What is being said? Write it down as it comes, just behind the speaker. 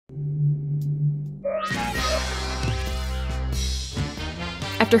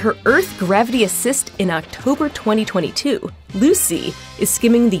After her Earth gravity assist in October 2022, Lucy is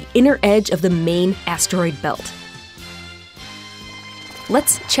skimming the inner edge of the main asteroid belt.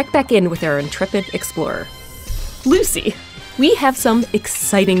 Let's check back in with our intrepid explorer. Lucy, we have some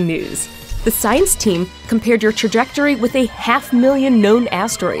exciting news. The science team compared your trajectory with 500,000 known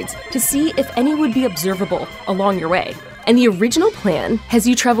asteroids to see if any would be observable along your way. And the original plan has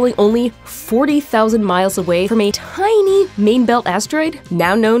you traveling only 40,000 miles away from a tiny main belt asteroid,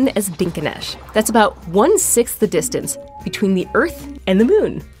 now known as Dinkinesh. That's about 1/6 the distance between the Earth and the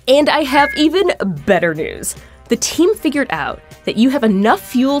Moon. And I have even better news. The team figured out that you have enough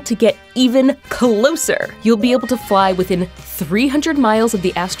fuel to get even closer. You'll be able to fly within 300 miles of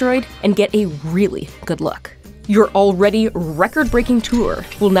the asteroid and get a really good look. Your already record-breaking tour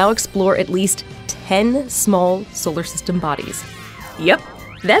will now explore at least 10 small solar system bodies. Yep,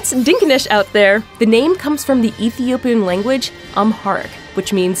 that's Dinkinesh out there. The name comes from the Ethiopian language Amharic,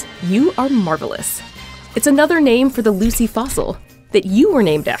 which means you are marvelous. It's another name for the Lucy fossil that you were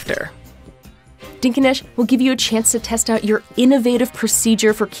named after. Dinkinesh will give you a chance to test out your innovative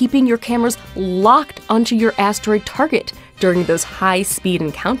procedure for keeping your cameras locked onto your asteroid target during those high-speed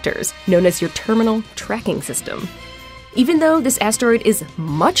encounters, known as your terminal tracking system. Even though this asteroid is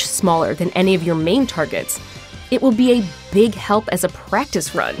much smaller than any of your main targets, it will be a big help as a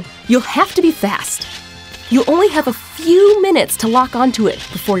practice run. You'll have to be fast. You'll only have a few minutes to lock onto it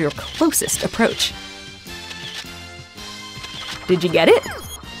before your closest approach. Did you get it?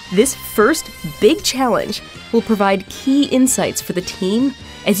 This first big challenge will provide key insights for the team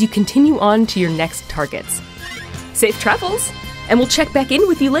as you continue on to your next targets. Safe travels, and we'll check back in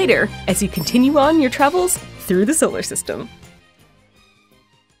with you later as you continue on your travels through the solar system.